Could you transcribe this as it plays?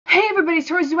Hey everybody, it's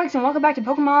Torres2X and welcome back to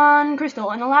Pokemon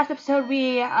Crystal. In the last episode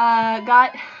we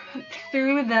got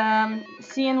through the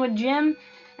Cianwood Gym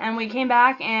and we came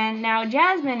back and now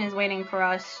Jasmine is waiting for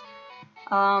us.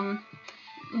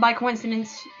 By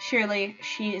coincidence, surely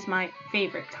she is my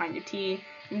favorite kind of tea.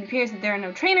 It appears that there are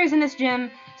no trainers in this gym,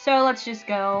 so let's just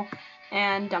go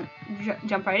and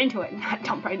jump right into it. Not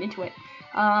jump right into it.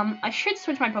 I should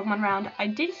switch my Pokemon around. I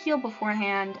did heal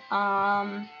beforehand,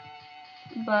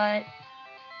 but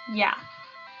yeah.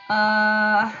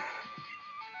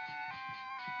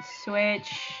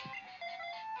 Switch.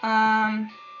 Yeah,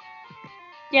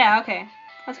 okay.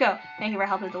 Let's go. Thank you for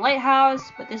help at the lighthouse,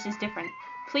 but this is different.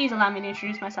 Please allow me to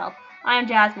introduce myself. I am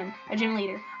Jasmine, a gym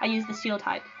leader. I use the Steel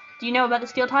type. Do you know about the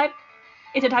Steel type?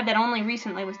 It's a type that only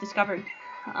recently was discovered.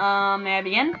 May I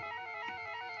begin?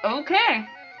 Okay.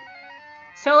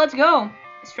 So let's go.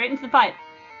 Straight into the fight.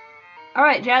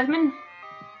 Alright, Jasmine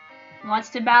wants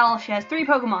to battle. She has 3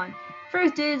 Pokemon.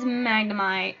 First is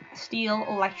Magnemite, Steel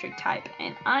Electric type,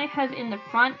 and I have in the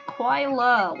front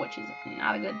Quaila, which is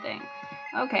not a good thing.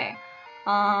 Okay,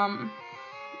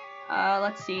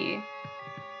 let's see,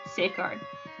 Safeguard.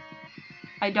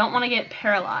 I don't want to get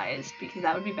paralyzed because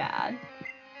that would be bad.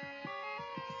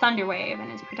 Thunder Wave,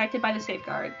 and is protected by the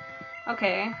Safeguard.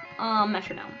 Okay,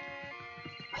 Metronome.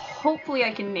 Hopefully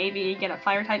I can maybe get a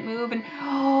Fire type move, and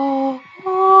oh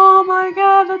my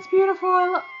god, that's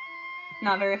beautiful.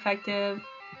 Not very effective.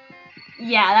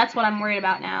 Yeah, that's what I'm worried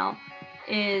about now,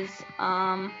 is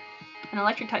an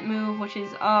electric type move, which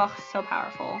is, oh, so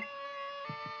powerful.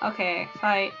 Okay,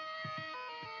 fight.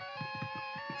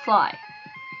 Fly.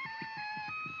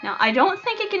 Now, I don't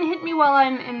think it can hit me while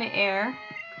I'm in the air.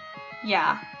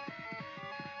 Yeah.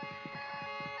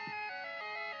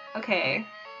 Okay,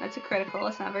 that's a critical,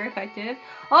 it's not very effective.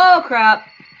 Oh, crap!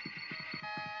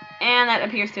 And that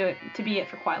appears to be it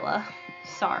for Quaila.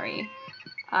 Sorry.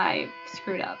 I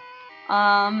screwed up.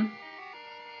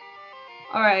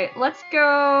 Alright, let's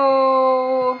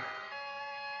go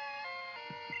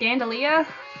Dandelion? I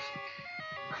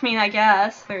mean, I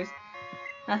guess. There's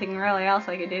nothing really else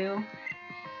I could do.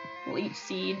 Leech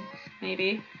Seed,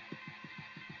 maybe.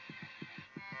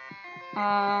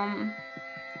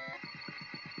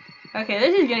 Okay,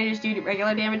 this is gonna just do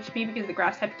regular damage to me because the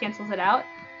grass type cancels it out.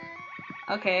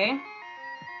 Okay.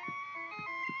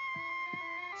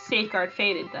 Safeguard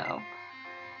faded, though.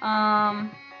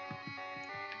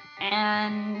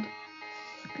 And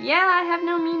yeah, I have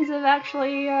no means of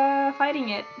actually fighting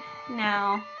it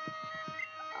now.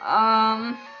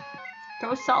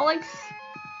 Go Solix.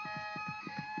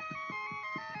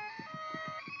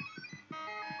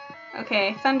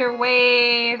 Okay, Thunder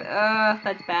Wave.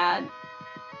 That's bad.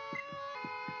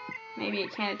 Maybe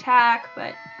it can't attack,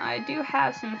 but I do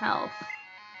have some health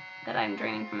that I'm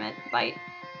draining from it. Bite.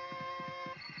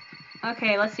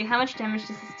 Okay, let's see. How much damage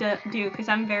does this do? Because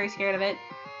I'm very scared of it.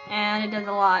 And it does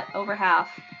a lot. Over half.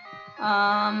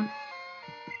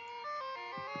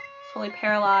 Fully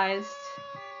paralyzed.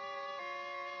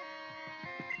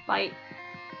 Bite.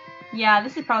 Yeah,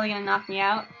 this is probably going to knock me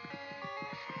out.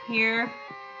 Here.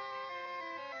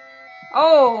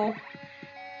 Oh!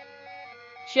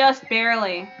 Just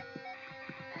barely.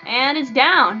 And it's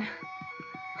down.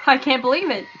 I can't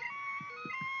believe it.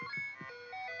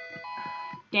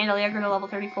 Dandelion grew to level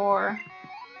 34.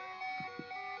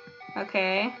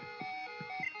 Okay.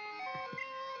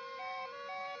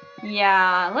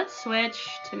 Yeah, let's switch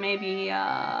to maybe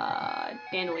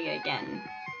Dandelion again.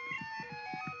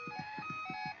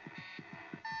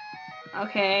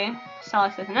 Okay,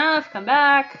 Solix is enough. Come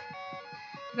back.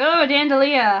 Go,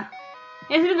 Dandelion.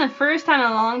 It's been the first time in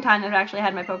a long time that I've actually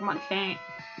had my Pokemon faint.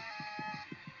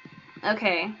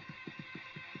 Okay.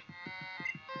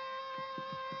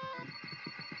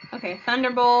 Okay,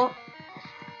 Thunderbolt.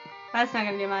 That's not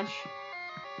gonna do much.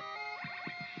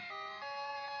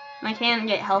 I can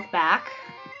get health back.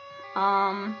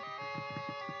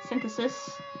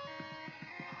 Synthesis.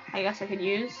 I guess I could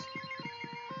use.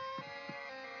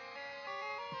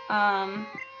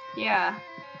 Yeah.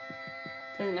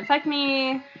 Doesn't affect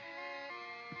me.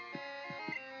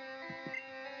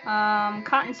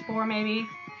 Cotton Spore maybe.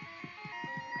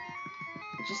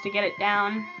 Just to get it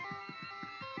down.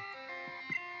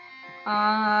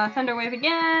 Thunder Wave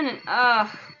again, and ugh,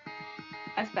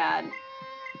 that's bad.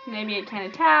 Maybe it can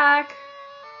attack.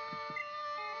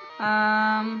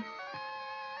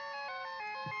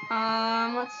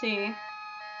 Let's see.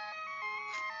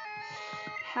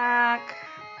 Pack.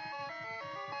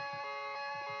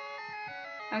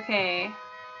 Okay.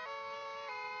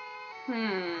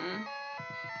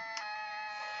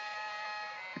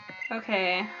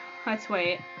 Okay, let's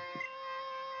wait.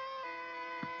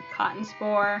 Cotton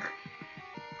Spore.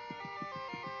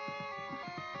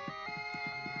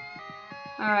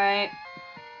 Alright.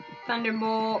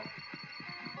 Thunderbolt.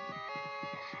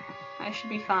 I should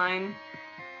be fine.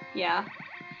 Yeah.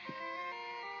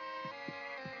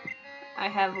 I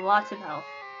have lots of health.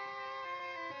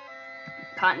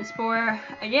 Cotton Spore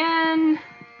again.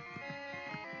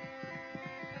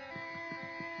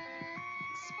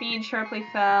 Speed sharply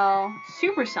fell.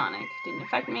 Supersonic didn't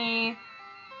affect me.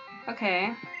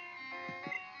 Okay.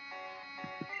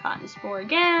 Cotton Spore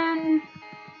again.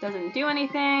 Doesn't do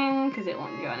anything because it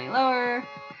won't go any lower.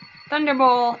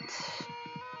 Thunderbolt.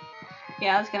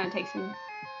 Yeah, that's gonna take some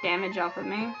damage off of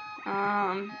me.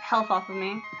 Health off of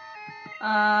me.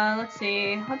 Let's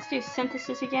see. Let's do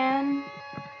Synthesis again.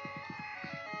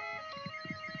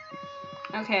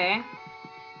 Okay.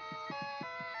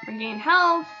 Regain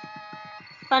health.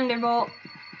 Thunderbolt.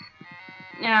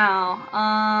 Now,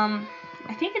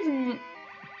 I think it's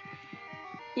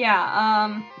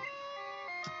yeah,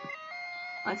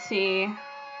 let's see.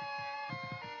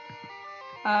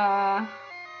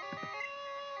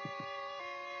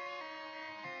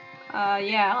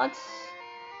 Yeah,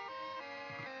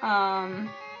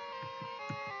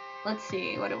 let's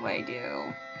see, what do I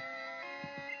do?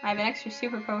 I have an extra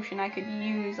super potion I could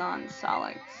use on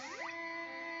Solix.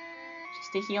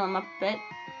 Just to heal him up a bit.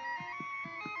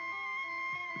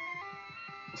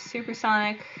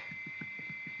 Supersonic.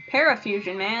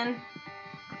 Parafusion, man.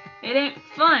 It ain't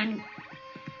fun.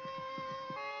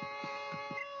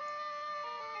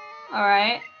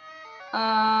 Alright.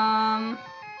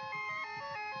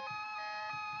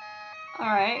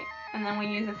 Alright. And then we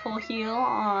use a full heal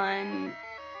on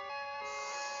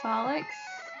Solix.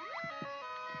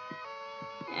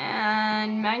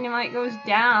 And Magnemite goes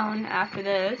down after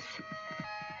this.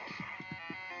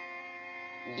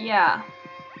 Yeah.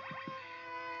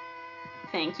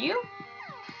 Thank you.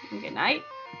 And good night.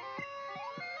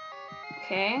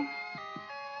 Okay.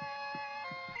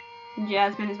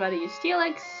 Jasmine is about to use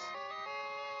Steelix.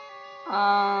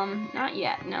 Not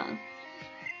yet, no.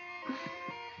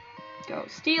 Go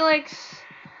Steelix.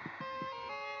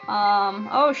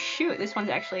 Oh shoot, this one's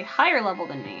actually higher level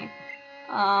than me.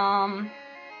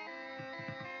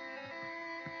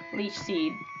 Leech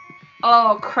Seed.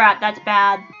 Oh crap, that's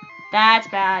bad. That's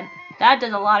bad. That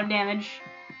does a lot of damage.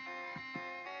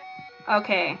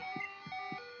 Okay.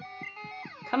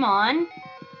 Come on.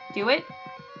 Do it.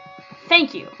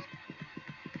 Thank you.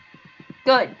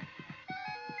 Good.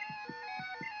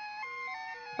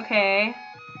 Okay.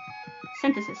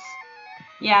 Synthesis.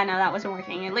 Yeah, no, that wasn't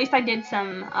working. At least I did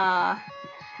some,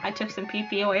 I took some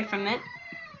PP away from it.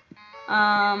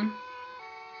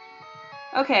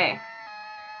 Okay.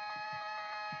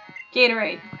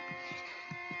 Gatorade.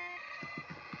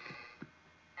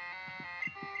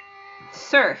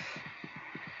 Surf.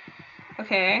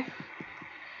 Okay.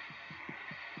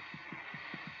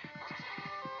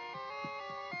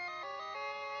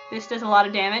 This does a lot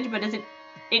of damage, but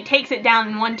it takes it down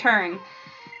in one turn.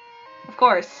 Of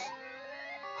course.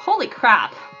 Holy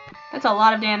crap. That's a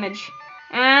lot of damage.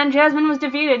 And Jasmine was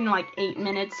defeated in like 8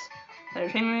 minutes. Better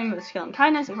training me with skill and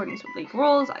kindness. According to league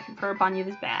rules, I confer upon you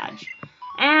this badge.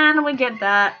 And we get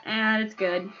that, and it's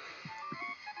good.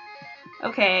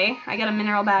 Okay, I got a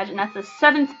mineral badge, and that's the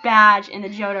 7th badge in the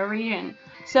Johto region.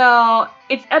 So,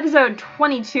 it's episode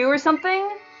 22 or something.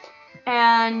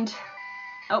 And,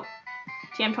 oh,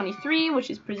 TM23,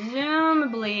 which is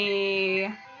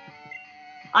presumably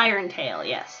Iron Tail,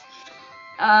 yes.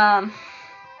 Yeah,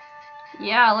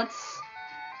 let's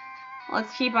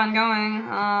keep on going.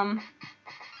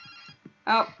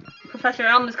 Oh, Professor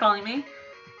Elm is calling me.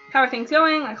 How are things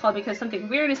going? I called because something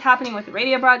weird is happening with the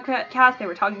radio broadcast. They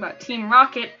were talking about Team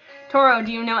Rocket. Toro,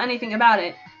 do you know anything about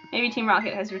it? Maybe Team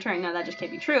Rocket has returned. No, that just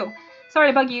can't be true. Sorry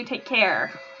to bug you. Take care.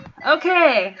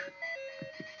 Okay.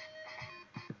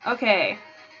 Okay.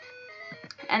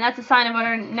 And that's a sign of what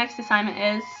our next assignment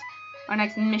is. Our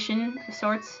next mission of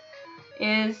sorts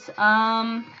is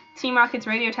Team Rocket's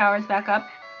radio tower is back up.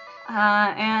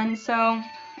 And so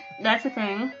that's the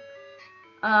thing.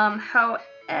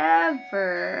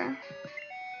 However,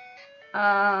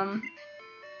 I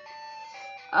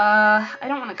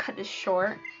don't want to cut this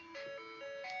short.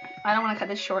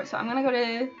 So I'm gonna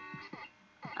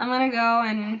go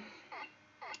and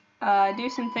do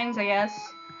some things, I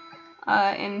guess,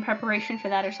 in preparation for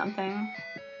that or something.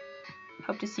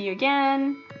 Hope to see you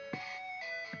again.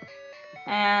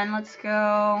 And let's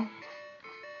go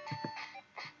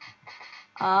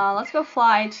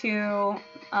fly to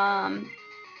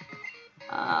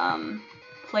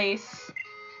place,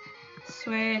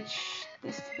 switch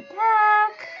this to the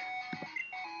back,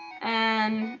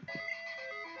 and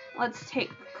let's take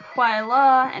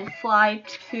Quaila and fly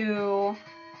to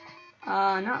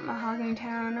Not Mahogany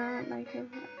Town, not like,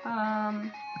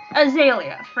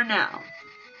 Azalea for now.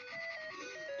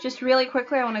 Just really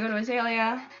quickly, I want to go to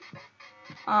Azalea,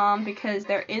 because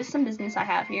there is some business I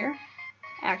have here,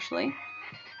 actually.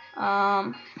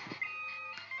 I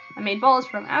made balls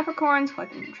from apricorns,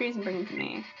 collect them from trees, and bring them to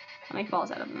me. I'll make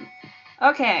balls out of them.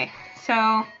 Okay,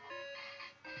 so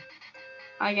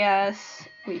I guess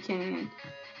we can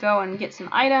go and get some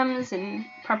items. In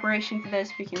preparation for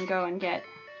this, we can go and get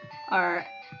our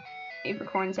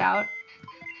apricorns out.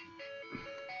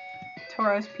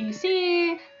 Tauro's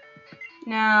PC.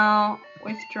 Now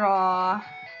withdraw.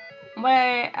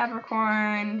 Away.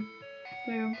 Apricorn.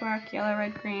 Blue, black, yellow,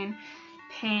 red, green,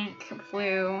 pink,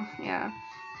 blue. Yeah.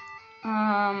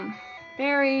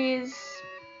 Berries.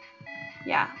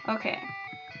 Yeah. Okay.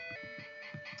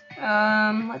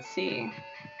 Let's see.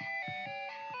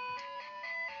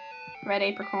 Red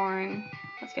apricorn.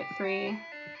 Let's get 3.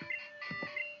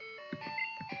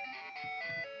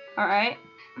 Alright.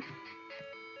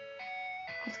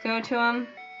 Let's go to him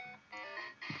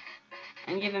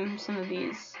and give him some of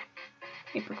these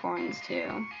apricorns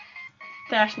too.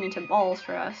 Dashing into balls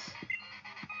for us.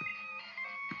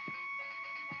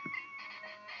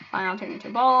 Fine, I'll turn into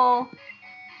a ball.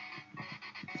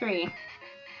 3.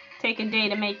 Take a day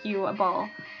to make you a ball.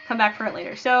 Come back for it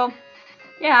later. So,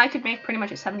 yeah, I could make pretty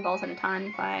much 7 balls at a time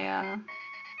if I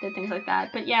did things like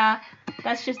that. But yeah,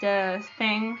 that's just a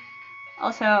thing.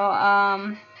 Also,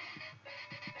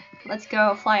 let's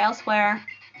go fly elsewhere.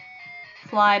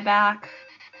 Fly back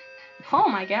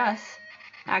home, I guess.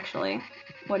 Actually,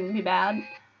 wouldn't be bad.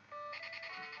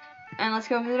 And let's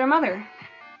go visit our mother.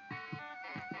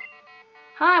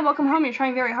 Hi, welcome home. You're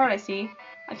trying very hard, I see.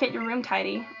 I'll get your room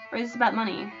tidy. Or is this about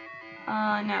money?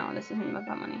 No, this isn't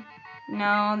about money.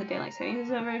 No, the daylight savings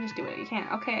is over. Just do what you can.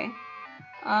 Okay.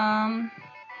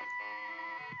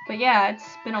 But yeah,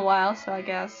 it's been a while, so I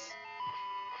guess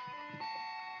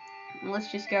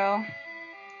let's just go.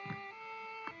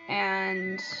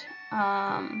 And,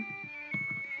 why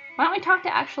don't we talk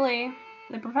to, actually,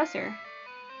 the professor?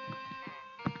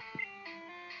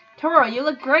 Tauro, you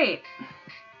look great.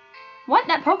 What?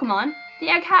 That Pokemon? The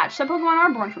egg hatched. Some Pokemon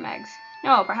are born from eggs.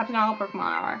 No, perhaps not all Pokemon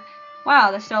are.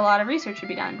 Wow, there's still a lot of research to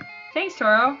be done. Thanks,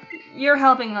 Tauro. You're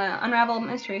helping unravel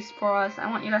mysteries for us. I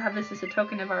want you to have this as a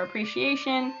token of our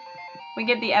appreciation. We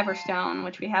get the Everstone,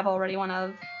 which we have already one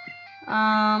of.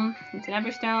 It's an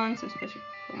Everstone, so special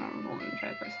Pokemon will try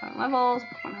to first 7 levels.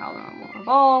 Pokemon how will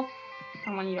evolve.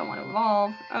 Pokemon you don't want to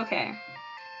evolve. Okay.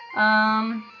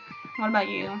 What about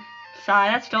you? Sigh,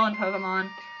 that's stolen Pokemon.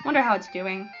 Wonder how it's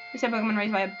doing. They said Pokemon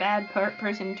raised by a bad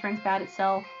person turns bad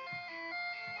itself.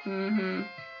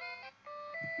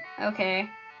 Okay.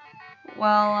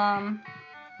 Well, I'm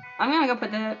gonna go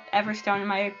put the Everstone in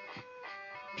my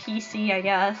PC, I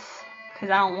guess, because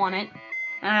I don't want it,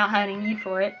 and I don't have any need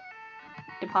for it.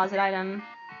 Deposit item.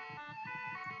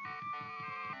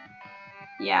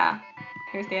 Yeah.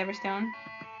 Here's the Everstone.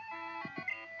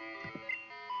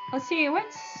 Let's see,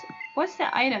 what's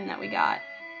the item that we got?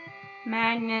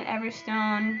 Magnet,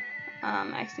 Everstone,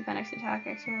 X defense, X attack,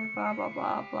 X blah blah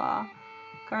blah blah.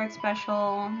 Guard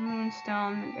special,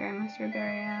 Moonstone, Berry Mystery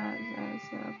Berry, as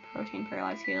a protein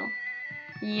paralyzed heal.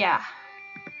 Yeah.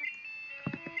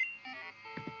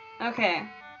 Okay.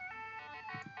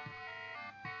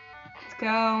 Let's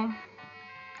go.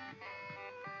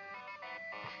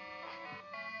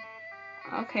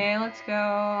 Okay, let's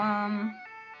go,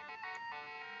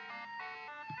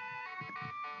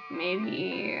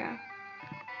 maybe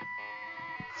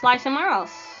fly somewhere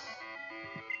else.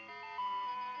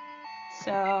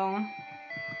 So,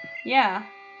 yeah.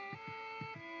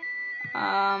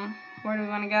 Where do we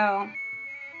want to go?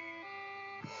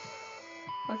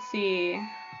 Let's see.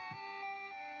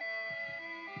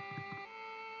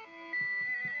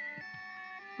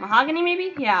 Mahogany,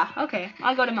 maybe? Yeah, okay.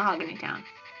 I'll go to Mahogany Town.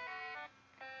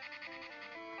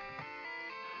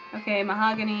 Okay,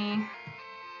 Mahogany.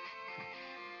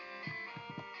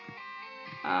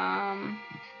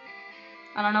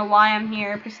 I don't know why I'm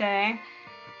here, per se.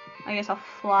 I guess I'll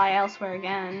fly elsewhere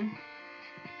again.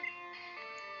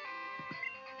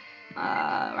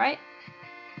 Right?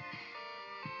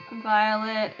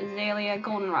 Violet, Azalea,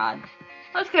 Goldenrod.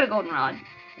 Let's get a Goldenrod.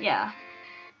 Yeah.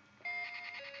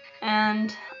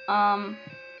 And,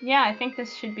 yeah, I think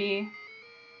this should be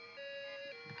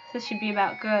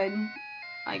about good,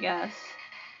 I guess.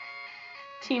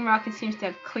 Team Rocket seems to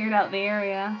have cleared out the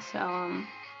area, so,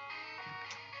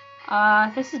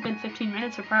 this has been 15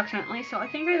 minutes approximately, so I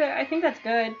think that's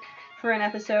good for an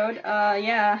episode.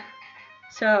 Yeah.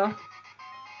 So,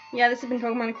 yeah, this has been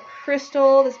Pokemon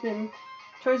Crystal. This has been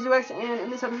Towards the Wax, and in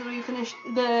this episode we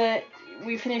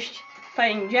finished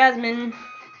fighting Jasmine.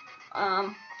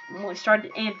 We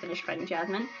started and finished fighting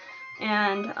Jasmine.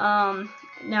 And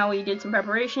now we did some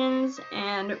preparations,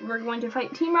 and we're going to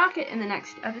fight Team Rocket in the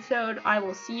next episode. I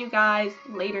will see you guys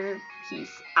later.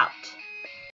 Peace out.